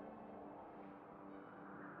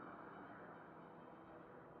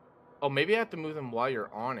 Oh, maybe I have to move them while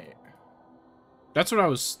you're on it. That's what I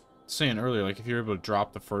was saying earlier. Like, if you're able to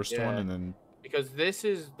drop the first one Yeah. and then Because this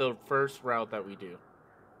is the first route that we do.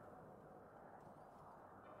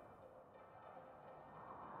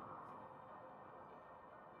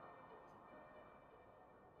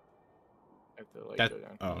 I have to like That. go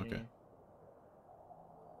down. Oh, here. okay.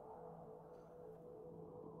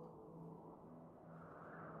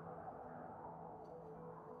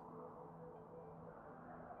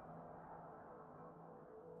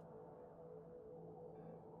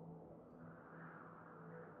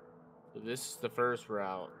 So this is the first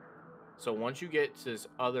route. So once you get to this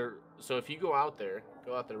other, so if you go out there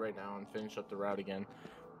right now and finish up the route again.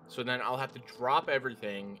 So then I'll have to drop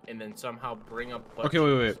everything and then somehow bring up. Okay,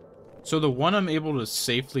 wait. So the one I'm able to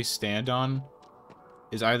safely stand on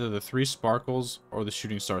is either the 3 sparkles or the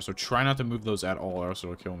shooting star. So try not to move those at all, or else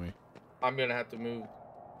it'll kill me. I'm gonna have to move.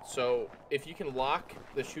 So if you can lock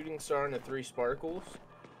the shooting star and the 3 sparkles,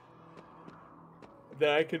 then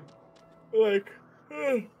I could, like,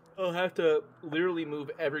 I'll have to literally move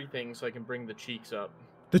everything so I can bring the cheeks up.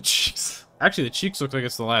 The cheeks. Actually, the cheeks look like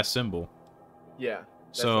it's the last symbol. Yeah.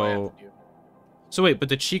 That's what I have So. to do. So wait, but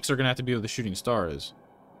the cheeks are gonna have to be where the shooting star is.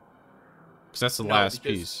 Because that's the last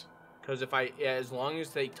piece. Because as long as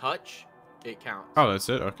they touch, it counts. Oh, that's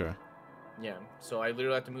it? Okay. Yeah. So I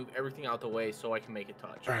literally have to move everything out the way so I can make it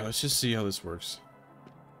touch. Alright, let's just see how this works.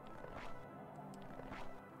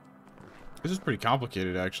 This is pretty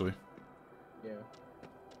complicated, actually. Yeah.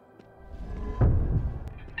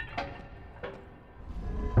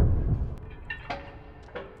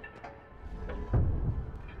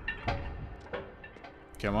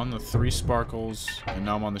 Okay, I'm on the 3 sparkles, and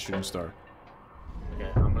now I'm on the shooting star. Okay,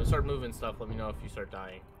 I'm gonna start moving stuff. Let me know if you start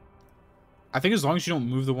dying. I think as long as you don't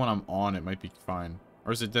move the one I'm on, it might be fine.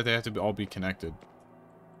 Or is it that they have to all be connected?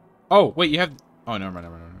 Oh, wait, you have... Oh, never mind.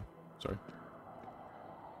 Sorry.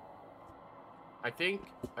 I think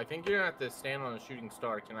you're gonna have to stand on a shooting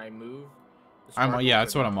star. Can I move? Yeah,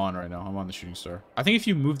 that's what I'm on right now. I'm on the shooting star. I think if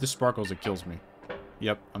you move the sparkles, it kills me.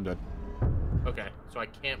 Yep, I'm dead. Okay, so I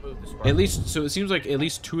can't move the sparkles. At least, so it seems like at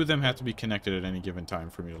least 2 of them have to be connected at any given time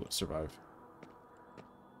for me to survive.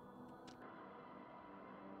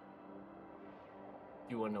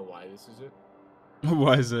 You wanna know why this is it?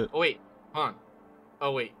 Why is it? Oh wait, hold on.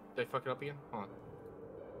 Oh wait, did I fuck it up again? Hold on.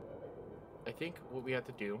 I think what we have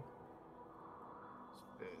to do is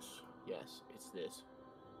this. Yes, it's this.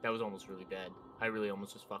 That was almost really bad. I really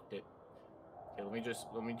almost just fucked it. Okay, let me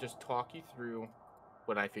just talk you through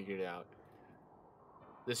what I figured out.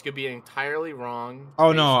 This could be entirely wrong.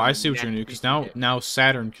 Oh no, I see what you're gonna do, because now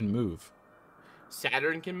Saturn can move.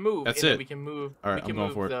 Saturn can move. That's and it. Then we can move. All right, we can I'm going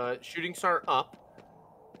move for it. the shooting star up,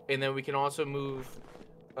 and then we can also move.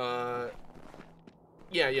 Yeah.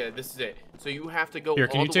 This is it. So you have to go. Here,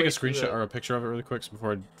 can all you the take a way to screenshot the... or a picture of it really quick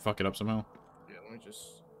before I fuck it up somehow? Yeah, let me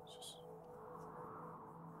just.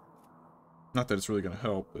 Not that it's really gonna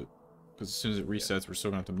help, but because as soon as it resets, we're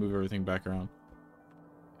still gonna have to move everything back around.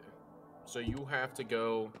 So you have to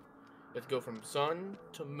go. You have to go from sun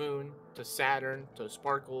to moon to Saturn to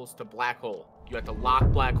sparkles to black hole. You have to lock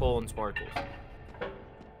black hole and sparkles.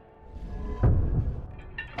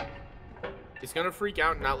 It's gonna freak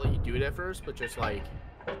out and not let you do it at first, but just like.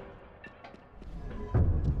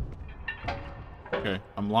 Okay,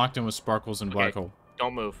 I'm locked in with sparkles and black hole.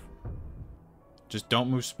 Don't move. Just don't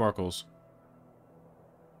move sparkles.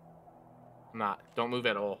 I'm not. Don't move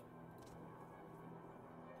at all.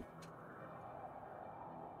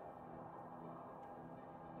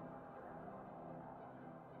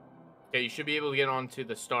 Okay, you should be able to get onto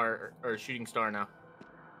the star or shooting star now.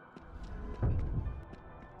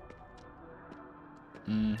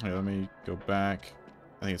 Here, let me go back.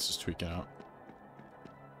 I think it's just tweaking out.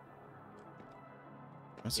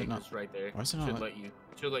 Why's it not? It's right there. Why is it not?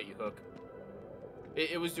 Should let you hook.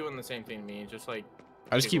 It was doing the same thing to me. Just like.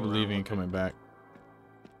 I just keep jiggle around leaving and with it. coming back.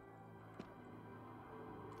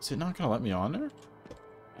 Is it not gonna let me on there? You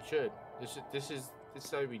should. This is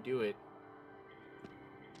how we do it.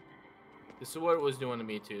 This is what it was doing to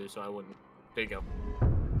me too, so I wouldn't. There you go.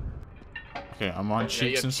 Okay, I'm on Yeah, you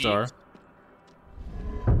cheeks have and star. cheeks.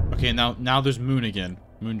 Okay, now there's moon again.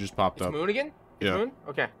 Moon just popped It's up. moon again? It's Yeah. moon?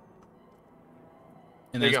 Okay.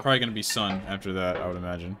 And There then you it's go. probably gonna be sun after that, I would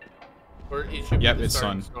imagine. Or it should be Yep, the it's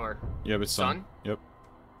starting sun. star. Yep, it's sun. Sun? Yep.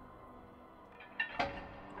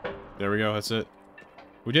 There we go, that's it.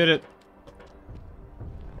 We did it!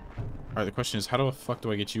 Alright, the question is, how the fuck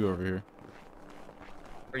do I get you over here?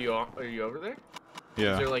 Are you over there?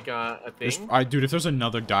 Yeah. Is there like a thing? Dude, if there's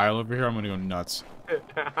another dial over here, I'm gonna go nuts.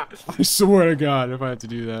 I swear to God, if I have to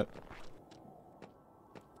do that.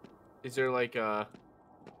 Is there like I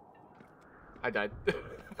died.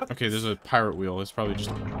 Okay, there's a pirate wheel. It's probably just...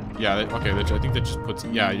 Yeah, okay, I think that just puts...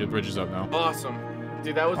 Yeah, your bridge is up now. Awesome.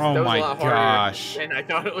 Dude, that was, Oh that was my a lot harder gosh. than I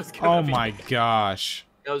thought it was gonna Oh be. my gosh.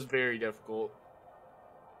 That was very difficult.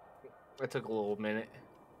 That took a little minute.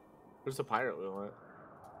 Where's the pirate wheel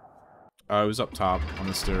at? It was up top on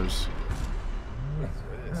the stairs. What's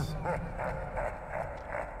this?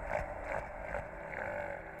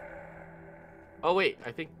 Oh wait,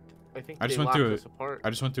 I think I just they went through locked it. us apart. I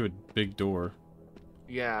just went through a big door.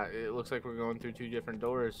 Yeah, it looks like we're going through 2 different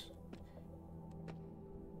doors.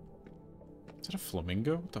 Is that a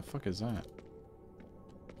flamingo? What the fuck is that?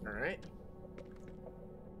 All right.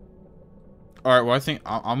 All right. Well, I think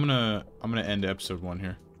I'm gonna end episode 1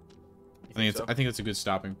 here. So? I think it's a good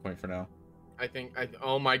stopping point for now.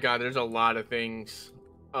 Oh my god, there's a lot of things.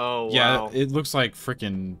 Oh Yeah, wow. it looks like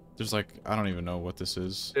freaking. There's like I don't even know what this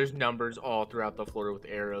is. There's numbers all throughout the floor with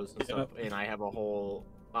arrows and stuff, and I have a whole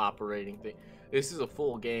operating thing. This is a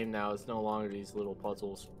full game now. It's no longer these little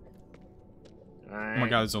puzzles. All right. Oh my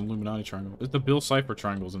god, there's an Illuminati triangle. It's the Bill Cipher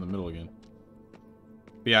triangle's in the middle again.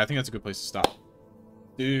 But yeah, I think that's a good place to stop.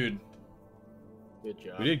 Dude, Good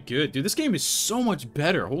job. we did good. Dude, this game is so much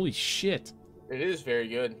better. Holy shit. It is very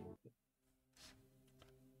good.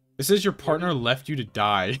 It says your partner left you to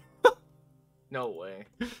die. No way.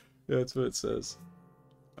 Yeah, that's what it says.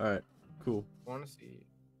 Alright, cool. I want to see.